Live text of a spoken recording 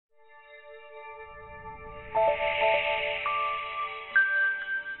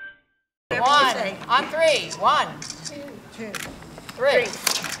On three. 1, 2, 3.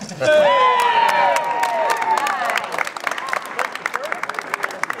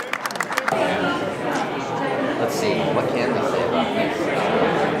 Let's see, what can we say about this?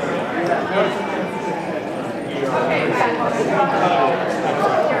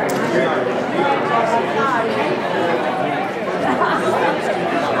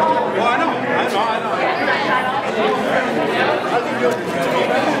 Well, I know.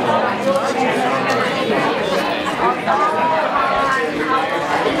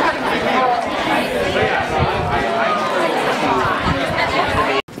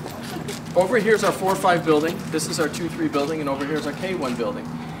 Over here is our 4-5 building. This is our 2-3 building, and over here is our K1 building.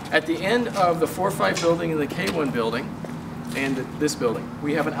 At the end of the 4-5 building and the K1 building, and this building,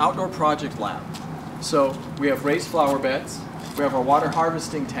 we have an outdoor project lab. So we have raised flower beds. We have our water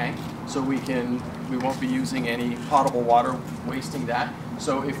harvesting tank, so we won't be using any potable water, wasting that.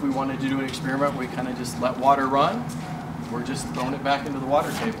 So if we wanted to do an experiment, we kind of just let water run. We're just throwing it back into the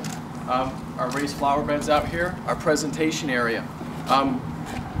water table. Our raised flower beds out here, our presentation area.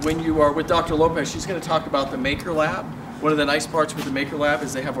 When you are with Dr. Lopez, she's going to talk about the Maker Lab. One of the nice parts with the Maker Lab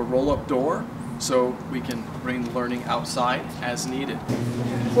is they have a roll-up door, so we can bring the learning outside as needed.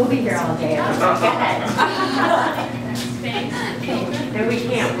 We'll be here all day. Go ahead. And we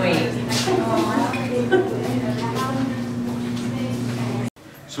can't wait.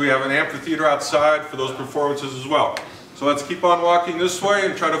 So we have an amphitheater outside for those performances as well. So let's keep on walking this way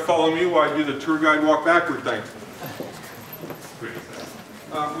and try to follow me while I do the tour guide walk backward thing.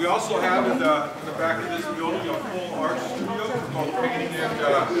 We also have in the back of this building a full art studio called painting and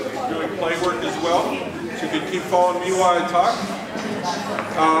doing play work as well. So you can keep following me while I talk.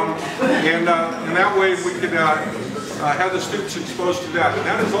 And that way we can have the students exposed to that. And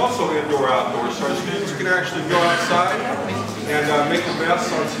that is also indoor-outdoor, so our students can actually go outside and make a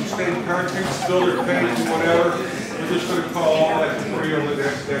mess on some stage cartoons, spill their paint and whatever. We're just going to call all that debris over the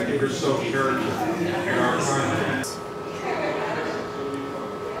next decade or so character in our content.